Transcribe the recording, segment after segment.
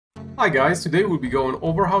Hi guys, today we'll be going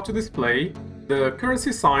over how to display the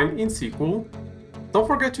currency sign in SQL. Don't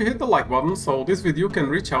forget to hit the like button so this video can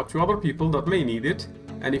reach out to other people that may need it.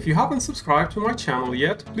 And if you haven't subscribed to my channel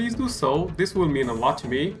yet, please do so, this will mean a lot to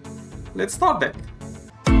me. Let's start then.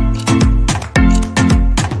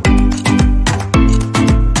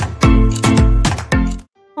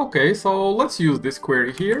 Okay, so let's use this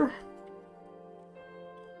query here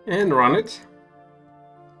and run it.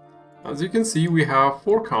 As you can see, we have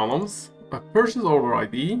 4 columns: a purchase order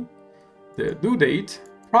ID, the due date,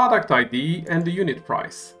 product ID, and the unit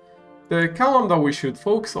price. The column that we should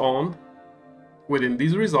focus on within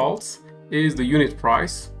these results is the unit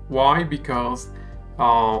price. Why? Because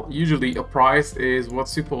usually a price is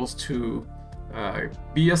what's supposed to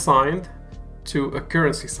be assigned to a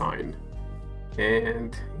currency sign.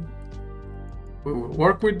 And we will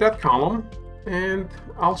work with that column, and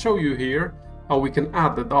I'll show you here how we can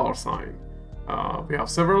add the dollar sign. We have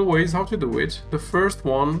several ways how to do it. The first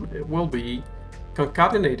one will be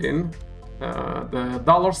concatenating the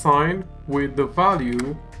dollar sign with the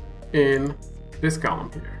value in this column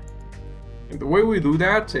here. And the way we do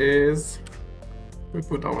that is we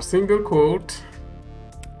put our single quote,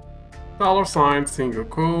 dollar sign, single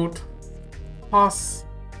quote, plus,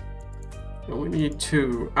 and we need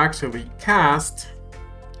to actually cast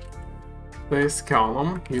this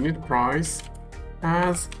column, unit price,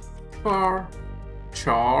 as var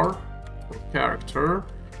char or character.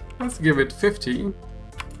 Let's give it 50.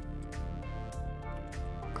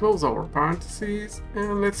 Close our parentheses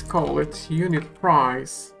and let's call it unit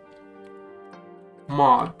price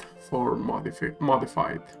mod for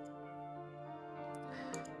modified.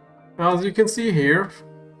 As you can see here,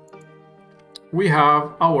 we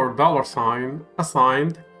have our dollar sign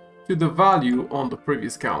assigned to the value on the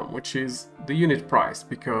previous column, which is the unit price,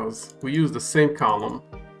 because we use the same column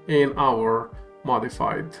in our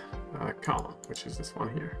modified column, which is this one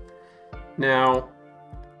here. Now,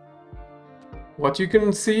 what you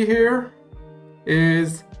can see here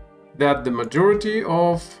is that the majority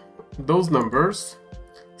of those numbers,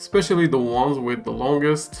 especially the ones with the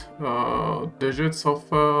longest digits of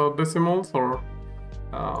decimals, or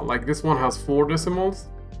like this one has 4 decimals,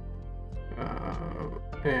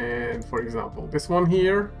 and for example this one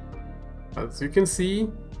here, as you can see,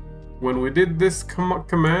 when we did this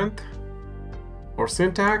command or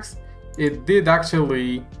syntax, it did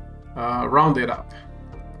actually round it up,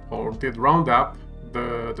 or did round up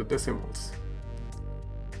the decimals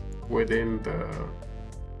within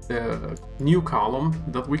the new column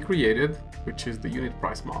that we created, which is the unit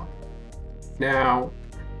price mod. Now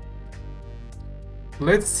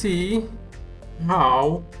let's see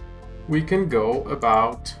how we can go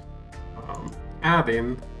about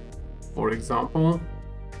adding, for example,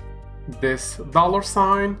 this dollar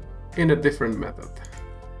sign in a different method.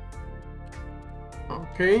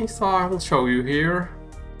 Okay, so I will show you here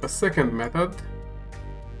a second method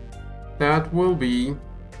that will be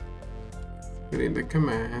within the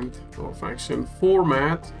command or function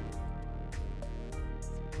format,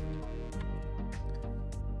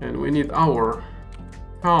 and we need our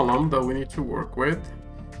column that we need to work with,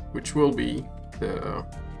 which will be the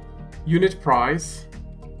unit price,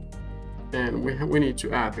 and we need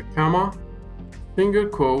to add the comma, single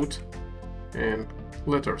quote, and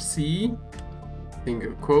letter C,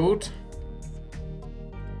 single quote,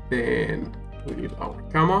 then we need our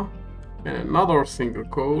comma and another single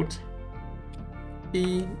quote,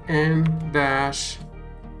 EN-US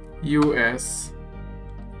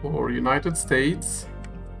for United States,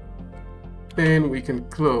 then we can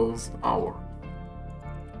close our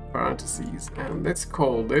parentheses, and let's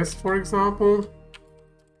call this, for example,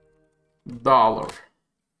 dollar,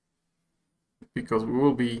 because we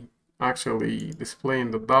will be actually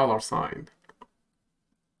displaying the dollar sign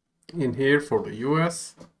in here for the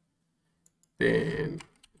US. Then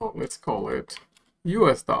let's call it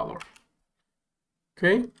US dollar.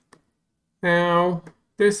 Okay, now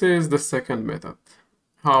this is the second method,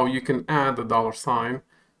 how you can add the dollar sign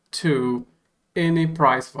to any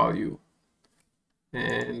price value.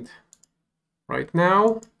 And right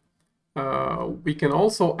now we can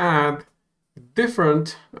also add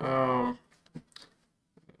different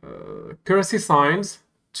currency signs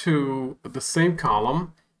to the same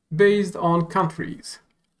column based on countries.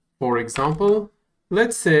 For example,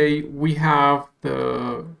 let's say we have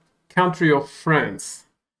the country of France.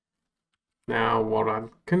 Now what I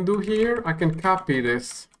can do here, I can copy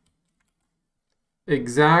this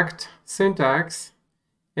exact syntax,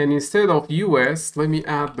 and instead of US, let me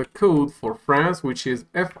add the code for France, which is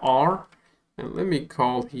FR, and let me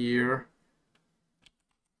call here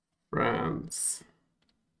France.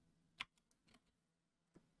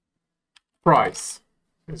 price.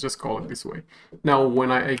 Let's just call it this way. Now,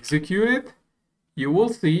 when I execute it, you will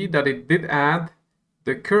see that it did add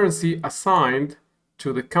the currency assigned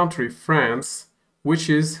to the country France, which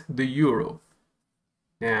is the euro.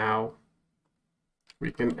 Now,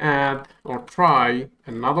 we can add or try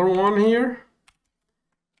another one here.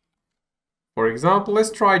 For example,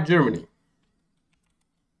 let's try Germany.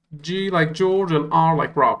 G like George and R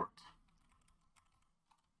like Robert.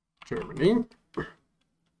 Germany.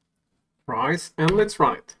 Price, and let's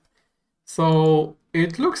run it. So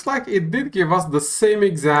it looks like it did give us the same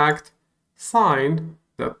exact sign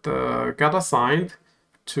that got assigned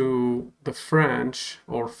to the French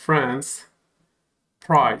or France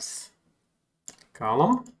price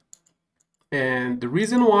column. And the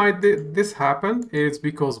reason why this happened is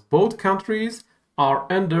because both countries are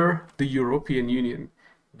under the European Union.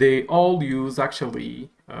 They all use actually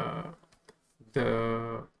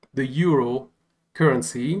the euro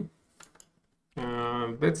currency.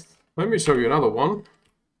 Let me show you another one.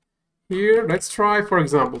 Here, let's try, for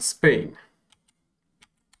example, Spain.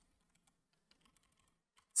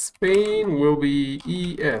 Spain will be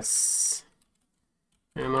ES,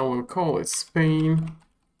 and I will call it Spain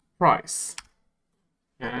price.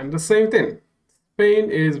 And the same thing. Spain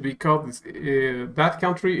is because that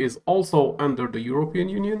country is also under the European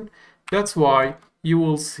Union. That's why you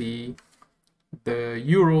will see the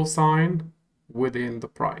euro sign within the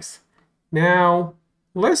price. Now,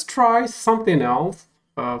 let's try something else.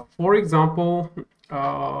 For example,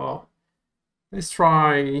 let's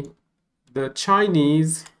try the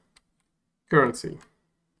Chinese currency.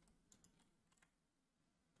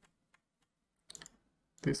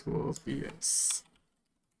 This was ES.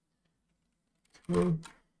 Okay.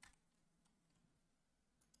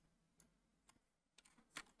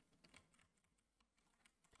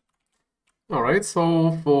 All right,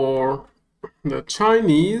 so for the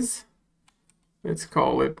Chinese, let's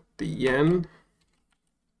call it the yen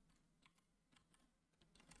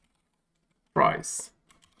price.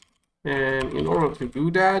 And in order to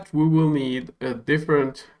do that, we will need a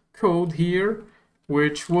different code here,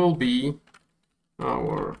 which will be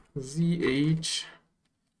our ZHCN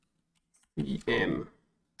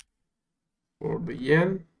for the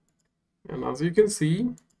yen. And as you can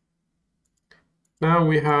see, now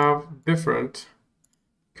we have different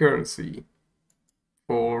currency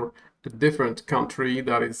for the different country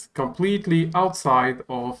that is completely outside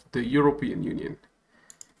of the European Union.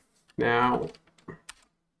 Now,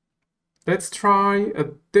 let's try a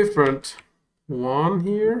different one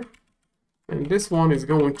here. And this one is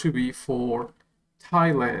going to be for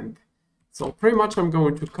Thailand. So pretty much I'm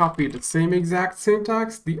going to copy the same exact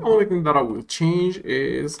syntax. The only thing that I will change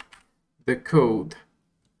is the code.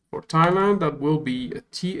 For Thailand, that will be a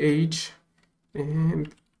TH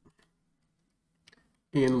and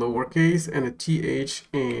in lowercase and a TH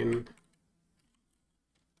in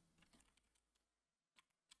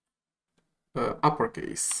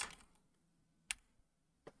uppercase.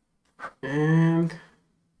 And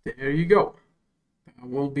there you go. That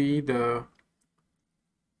will be the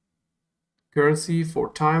currency for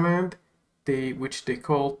Thailand, which they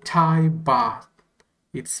call Thai baht.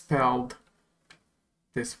 It's spelled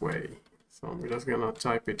this way. So I'm just gonna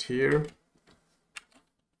type it here.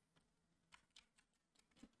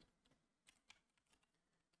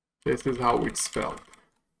 This is how it's spelled.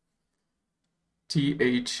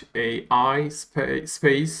 THAI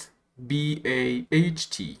space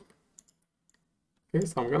BAHT. Okay,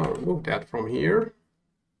 so I'm gonna remove that from here.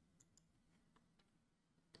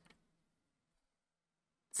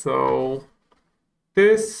 So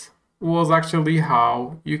this was actually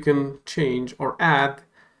how you can change or add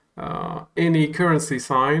any currency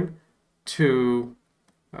sign to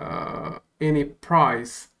any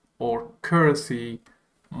price or currency,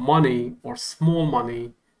 money or small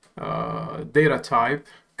money data type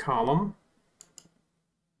column.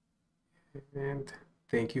 And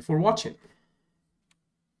thank you for watching.